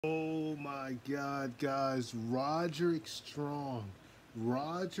Oh my God, guys. Roderick Strong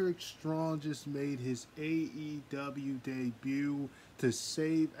just made his AEW debut to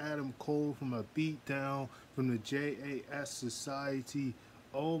save Adam Cole from a beatdown from the JAS Society.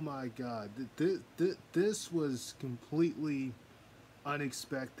 Oh my God. This was completely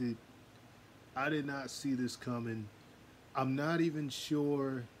unexpected. I did not see this coming. I'm not even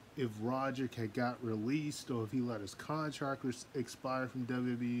sure if Roderick had got released or if he let his contract expire from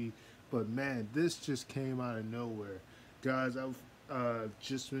WWE. But man, this just came out of nowhere. Guys, I've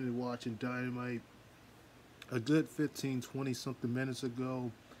just been watching Dynamite a good 15, 20 something minutes ago.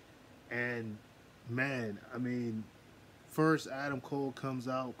 And man, I mean, first Adam Cole comes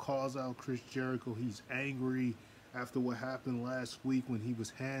out, calls out Chris Jericho. He's angry after what happened last week when he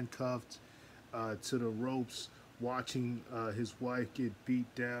was handcuffed to the ropes, watching his wife get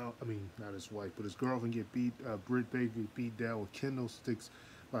beat down. I mean, not his wife, but his girlfriend get beat. Britt Baker get beat down with kendo sticks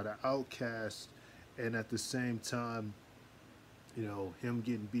by the Outcast, and at the same time, him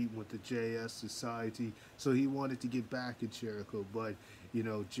getting beaten with the JS Society. So he wanted to get back at Jericho, but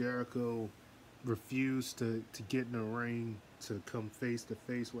Jericho refused to get in the ring to come face to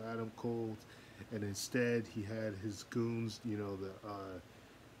face with Adam Cole, and instead he had his goons,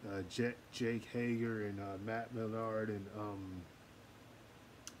 Jake Hager and Matt Millard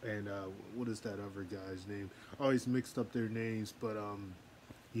and what is that other guy's name? I always mixed up their names, but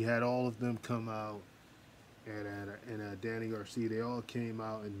he had all of them come out and Danny Garcia. They all came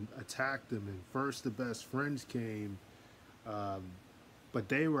out and attacked him. And first, the best friends came, um, but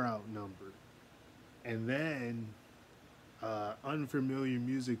they were outnumbered. And then unfamiliar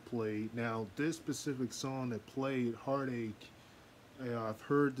music played. Now, this specific song that played, Heartache, I've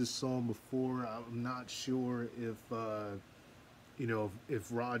heard this song before. I'm not sure if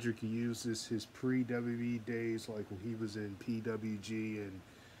Roger could use his pre-WWE days, like when he was in PWG and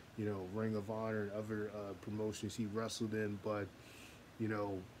Ring of Honor and other promotions he wrestled in. But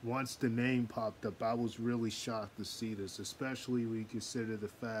once the name popped up, I was really shocked to see this, especially when you consider the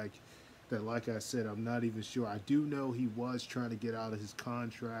fact that, like I said, I'm not even sure. I do know he was trying to get out of his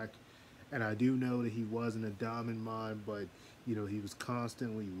contract, and I do know that he wasn't a diamond mine, but he was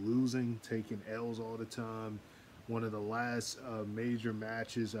constantly losing, taking L's all the time. One of the last major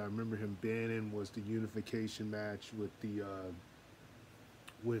matches I remember him being in was the unification match with the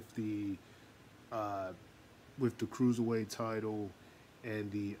uh, with the cruiserweight title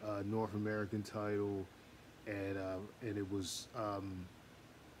and the North American title, and it was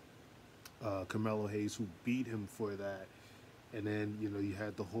Carmelo Hayes who beat him for that. And then you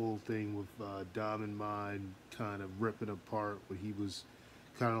had the whole thing with Diamond Mine kind of ripping apart, where he was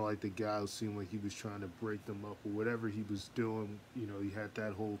kind of like the guy who seemed like he was trying to break them up or whatever he was doing. You had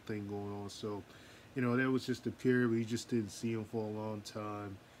that whole thing going on. So there was just a period where you just didn't see him for a long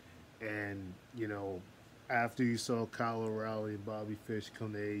time. And after you saw Kyle O'Reilly and Bobby Fish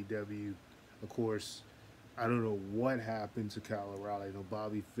come to AEW, of course, I don't know what happened to Kyle O'Reilly.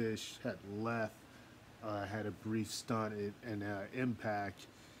 Bobby Fish had left, had a brief stunt in Impact,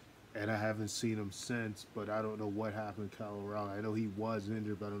 and I haven't seen him since. But I don't know what happened to Kyle O'Reilly. I know he was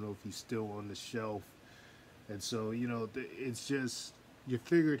injured, but I don't know if he's still on the shelf. And so it's just, you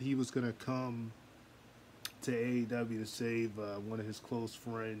figured he was gonna come to AEW to save one of his close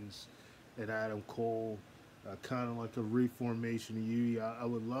friends, and Adam Cole, kind of like a reformation of you. I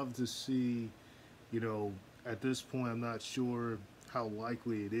would love to see, at this point, I'm not sure how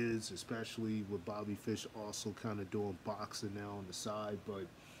likely it is, especially with Bobby Fish also kind of doing boxing now on the side. But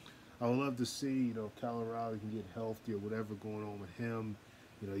I would love to see, if Kyle O'Reilly can get healthy or whatever going on with him.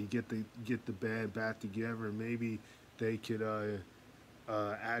 You get the band back together, and maybe they could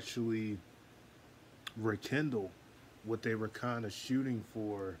actually rekindle what they were kind of shooting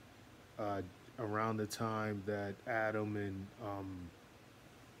for uh, around the time that Adam and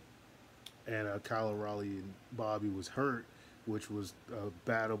Kyle O'Reilly and Bobby was hurt, which was a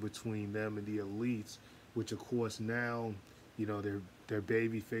battle between them and the Elites, which of course now, they're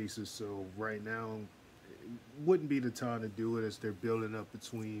baby faces. So right now, it wouldn't be the time to do it, as they're building up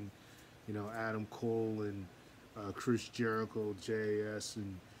between, Adam Cole and Chris Jericho, JAS,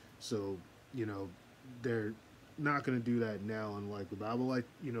 and so they're not going to do that now, unlikely. But I would like,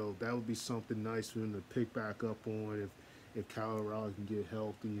 that would be something nice for them to pick back up on if Kyle O'Reilly can get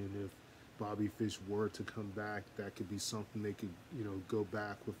healthy, and if Bobby Fish were to come back, that could be something they could, go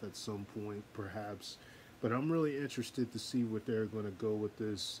back with at some point, perhaps. But I'm really interested to see what they're going to go with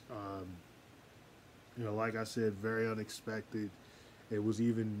this. Like I said, very unexpected. It was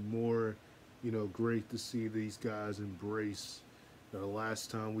even more, great to see these guys embrace. The last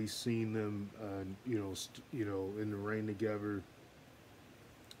time we seen them, in the ring together,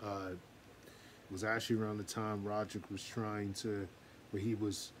 It was actually around the time Roderick was trying to, where he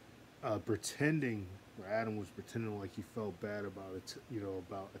was pretending, where Adam was pretending like he felt bad about it,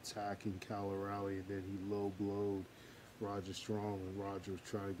 about attacking Kyle O'Reilly, and then he low blowed Roger Strong, and Roger was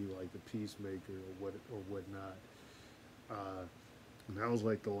trying to be like the peacemaker or whatnot. And that was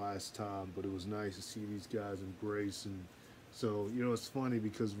like the last time, but it was nice to see these guys embrace. And so, it's funny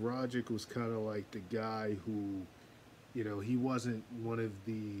because Roderick was kind of like the guy who, he wasn't one of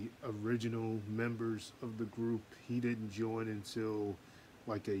the original members of the group. He didn't join until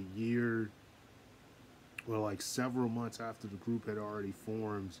like a year or like several months after the group had already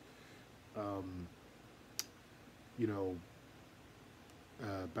formed. Um, you know,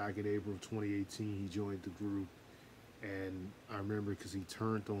 Back in April of 2018, he joined the group. And I remember because he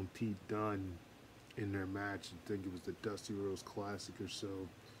turned on Pete Dunne in their match. I think it was the Dusty Rhodes Classic or so.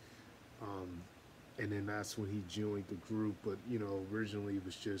 Um, and then that's when he joined the group. But originally it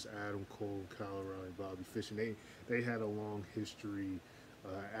was just Adam Cole, Kyle O'Reilly, and Bobby Fish, and they had a long history.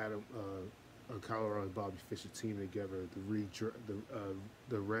 Kyle O'Reilly and Bobby Fish team together.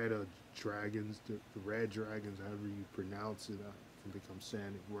 The Red Dragons, the Red Dragons, however you pronounce it. I think I'm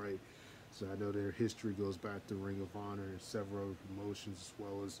saying it right. So I know their history goes back to Ring of Honor and several other promotions, as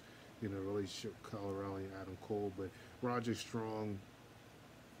well as relationship with Kyle O'Reilly and Adam Cole. But Roger Strong,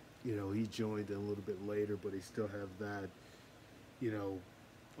 he joined a little bit later, but they still have that,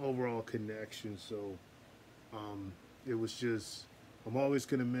 overall connection. So it was just, I'm always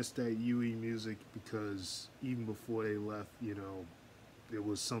going to miss that UE music because even before they left, it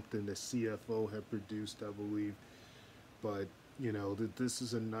was something that CFO had produced, I believe. But, this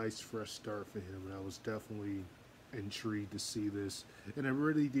is a nice fresh start for him, and I was definitely intrigued to see this. And a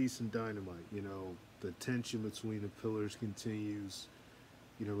really decent Dynamite, the tension between the pillars continues.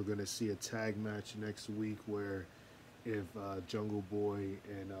 We're going to see a tag match next week where if Jungle Boy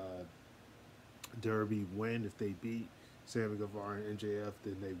and Derby win, if they beat Sammy Guevara and MJF,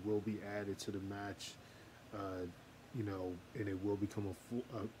 then they will be added to the match, and it will become a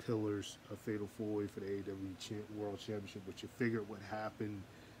Pillars, a fatal four-way for the AEW World Championship, which you figured would happen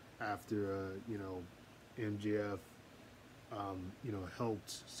after, MJF,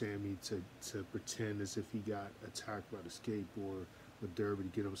 helped Sammy to pretend as if he got attacked by the skateboard with Derby to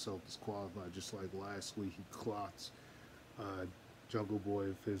get himself disqualified. Just like last week, he clocked Jungle Boy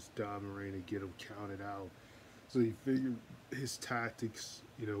with his Diamond Ring to get him counted out. So he figured his tactics,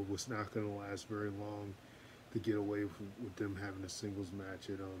 was not going to last very long to get away with them having a singles match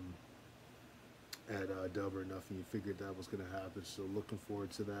at Double or Nothing. You figured that was going to happen. So looking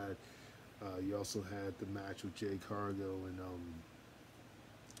forward to that. You also had the match with Jay Cargo and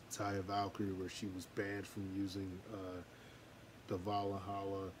Taya Valkyrie, where she was banned from using the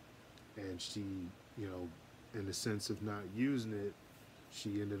Valhalla, and she, in the sense of not using it,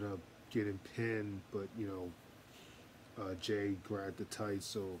 she ended up getting pinned, but Jay grabbed the tights,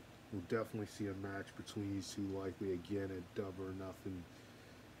 so we'll definitely see a match between these two likely again at Double or Nothing.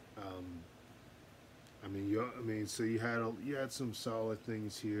 So you had some solid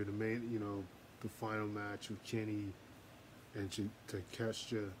things here. The main, the final match with Kenny and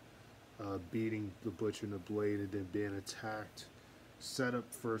Takeshita beating the Butcher and the Blade, and then being attacked, set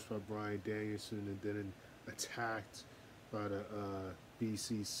up first by Bryan Danielson, and then attacked by the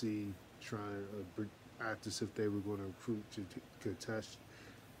BCC, trying to act as if they were going to recruit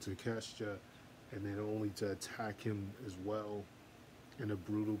Takeshita, and then only to attack him as well, and a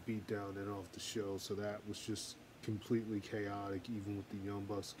brutal beatdown then off the show. So that was just completely chaotic, even with the Young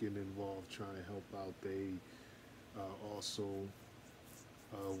Bucks getting involved trying to help out. They also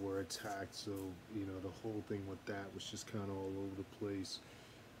were attacked, so the whole thing with that was just kind of all over the place.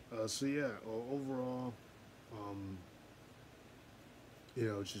 So yeah, overall,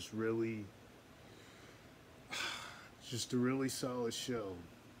 just a really solid show.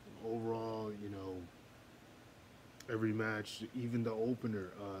 Overall, every match, even the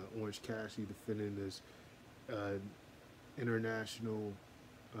opener, Orange Cassidy defending this international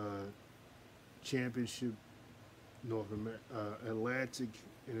championship, Atlantic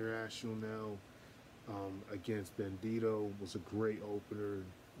International now, against Bandito, was a great opener.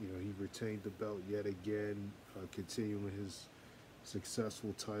 He retained the belt yet again, continuing his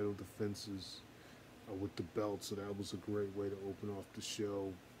successful title defenses with the belt, so that was a great way to open off the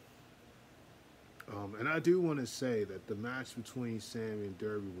show. And I do want to say that the match between Sammy and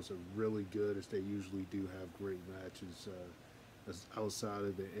Derby was a really good, as they usually do have great matches. Outside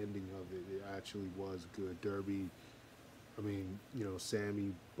of the ending of it, it actually was good. Derby,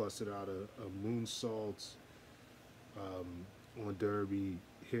 Sammy busted out a moonsault on Derby,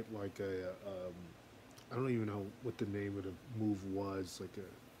 hit like I don't even know what the name of the move was, like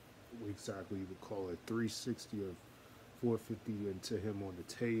exactly you would call it, 360 or 450 into him on the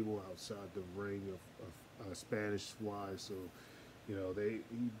table outside the ring of Spanish Fly. So, you know, he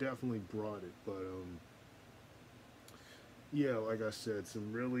definitely brought it. But yeah, like I said,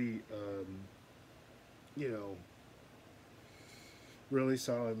 some really you know, really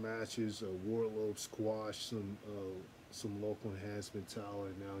solid matches. Warlow squash some local enhancement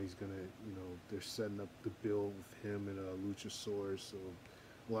talent. Now he's gonna, you know, they're setting up the build with him and Luchasaurus. So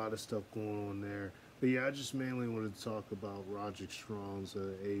a lot of stuff going on there. But yeah, I just mainly wanted to talk about Roderick Strong's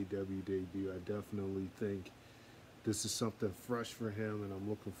AEW debut. I definitely think this is something fresh for him, and I'm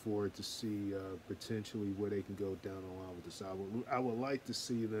looking forward to see potentially where they can go down the line with this. I would like to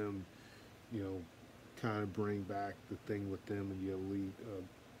see them, you know, kind of bring back the thing with them and the elite,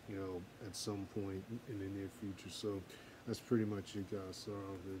 you know, at some point in the near future. So that's pretty much it, guys. So I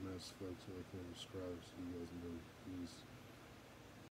don't really much folks I can describe. See you guys in the peace.